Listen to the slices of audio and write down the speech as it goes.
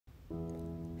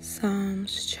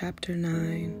Psalms chapter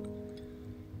 9.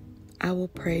 I will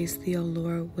praise thee, O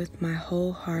Lord, with my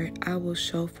whole heart. I will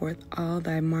show forth all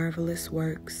thy marvelous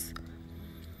works.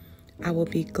 I will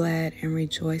be glad and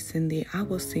rejoice in thee. I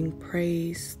will sing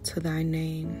praise to thy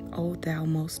name, O thou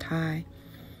most high.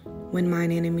 When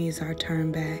mine enemies are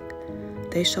turned back,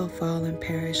 they shall fall and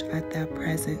perish at thy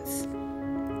presence.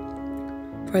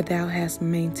 For thou hast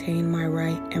maintained my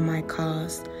right and my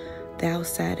cause. Thou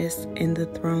sattest in the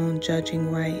throne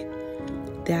judging right.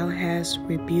 Thou hast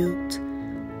rebuked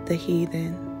the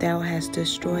heathen. Thou hast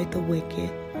destroyed the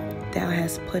wicked. Thou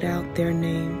hast put out their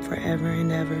name forever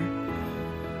and ever.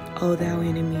 O thou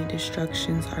enemy,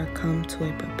 destructions are come to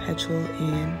a perpetual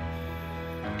end.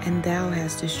 And thou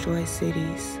hast destroyed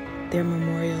cities. Their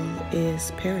memorial is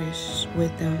perished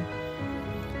with them.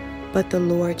 But the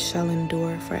Lord shall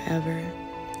endure forever.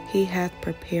 He hath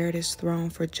prepared his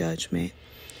throne for judgment,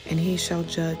 and he shall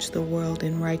judge the world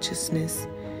in righteousness.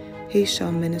 He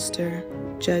shall minister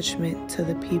judgment to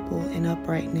the people in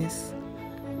uprightness.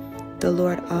 The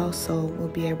Lord also will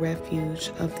be a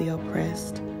refuge of the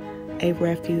oppressed, a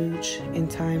refuge in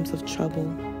times of trouble.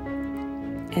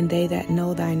 And they that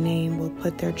know thy name will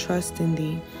put their trust in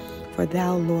thee, for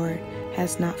thou, Lord,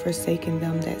 hast not forsaken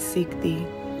them that seek thee.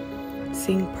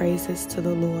 Sing praises to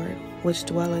the Lord, which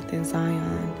dwelleth in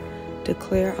Zion.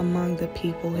 Declare among the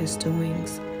people his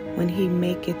doings. When he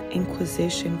maketh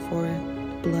inquisition for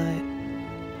blood,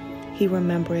 he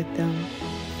remembereth them.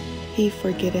 He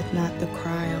forgetteth not the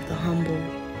cry of the humble.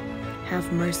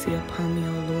 Have mercy upon me,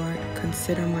 O Lord.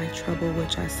 Consider my trouble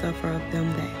which I suffer of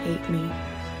them that hate me.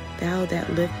 Thou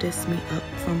that liftest me up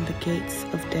from the gates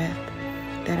of death,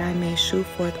 that I may shew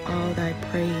forth all thy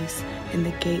praise in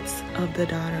the gates of the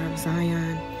daughter of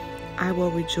Zion. I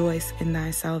will rejoice in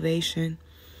thy salvation.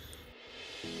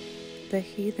 The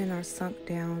heathen are sunk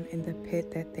down in the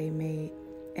pit that they made,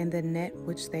 and the net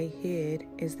which they hid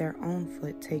is their own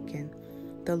foot taken.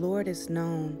 The Lord is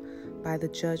known by the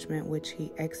judgment which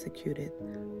he executeth.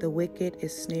 The wicked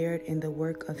is snared in the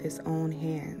work of his own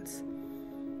hands.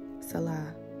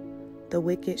 Selah. The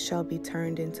wicked shall be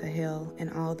turned into hell,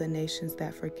 and all the nations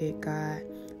that forget God.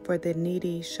 For the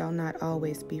needy shall not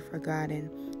always be forgotten.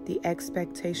 The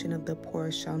expectation of the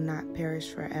poor shall not perish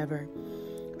forever.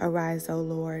 Arise, O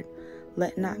Lord.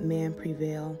 Let not man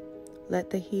prevail.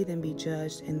 Let the heathen be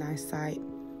judged in thy sight.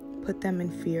 Put them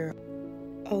in fear,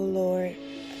 O Lord,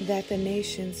 that the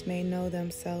nations may know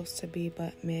themselves to be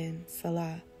but men.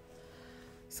 Selah.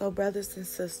 So, brothers and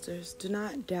sisters, do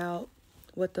not doubt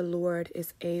what the Lord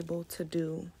is able to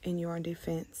do in your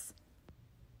defense.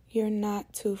 You're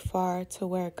not too far to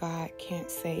where God can't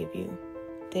save you.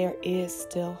 There is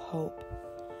still hope.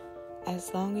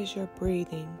 As long as you're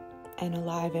breathing and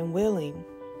alive and willing,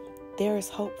 there is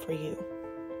hope for you.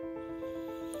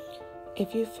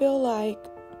 If you feel like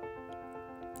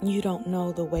you don't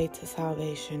know the way to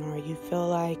salvation, or you feel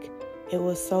like it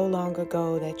was so long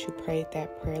ago that you prayed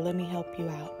that prayer, let me help you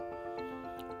out.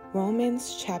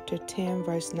 Romans chapter 10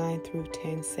 verse 9 through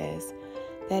 10 says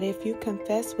that if you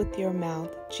confess with your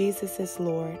mouth Jesus is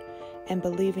Lord and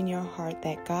believe in your heart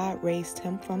that God raised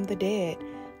him from the dead,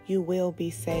 you will be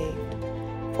saved.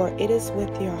 For it is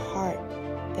with your heart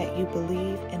that you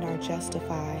believe and are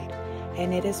justified,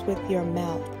 and it is with your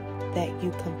mouth that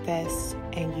you confess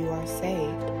and you are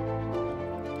saved.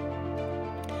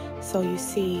 So you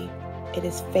see, it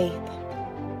is faith.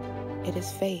 It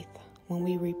is faith. When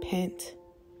we repent,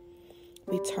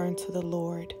 we turn to the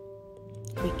Lord,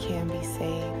 we can be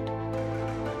saved.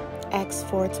 Acts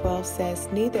 4:12 says,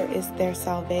 neither is there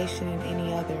salvation in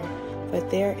any other, for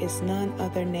there is none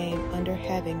other name under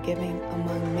heaven given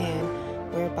among men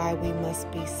whereby we must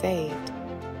be saved.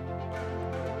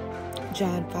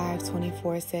 John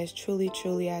 5:24 says, truly,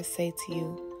 truly, I say to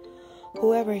you,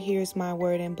 whoever hears my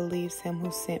word and believes him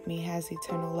who sent me has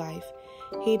eternal life.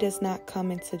 He does not come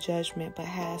into judgment, but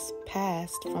has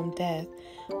passed from death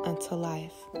unto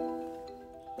life.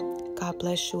 God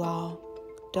bless you all.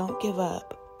 Don't give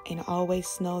up, and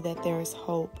always know that there is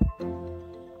hope.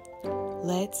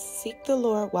 Let's seek the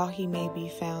Lord while he may be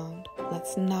found.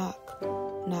 Let's knock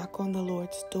on the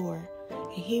Lord's door,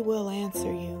 and he will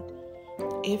answer you.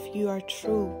 If you're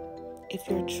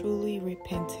truly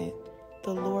repentant,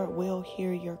 the Lord will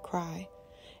hear your cry.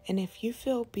 And if you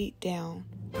feel beat down,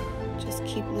 just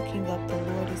keep looking up. The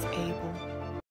Lord is able.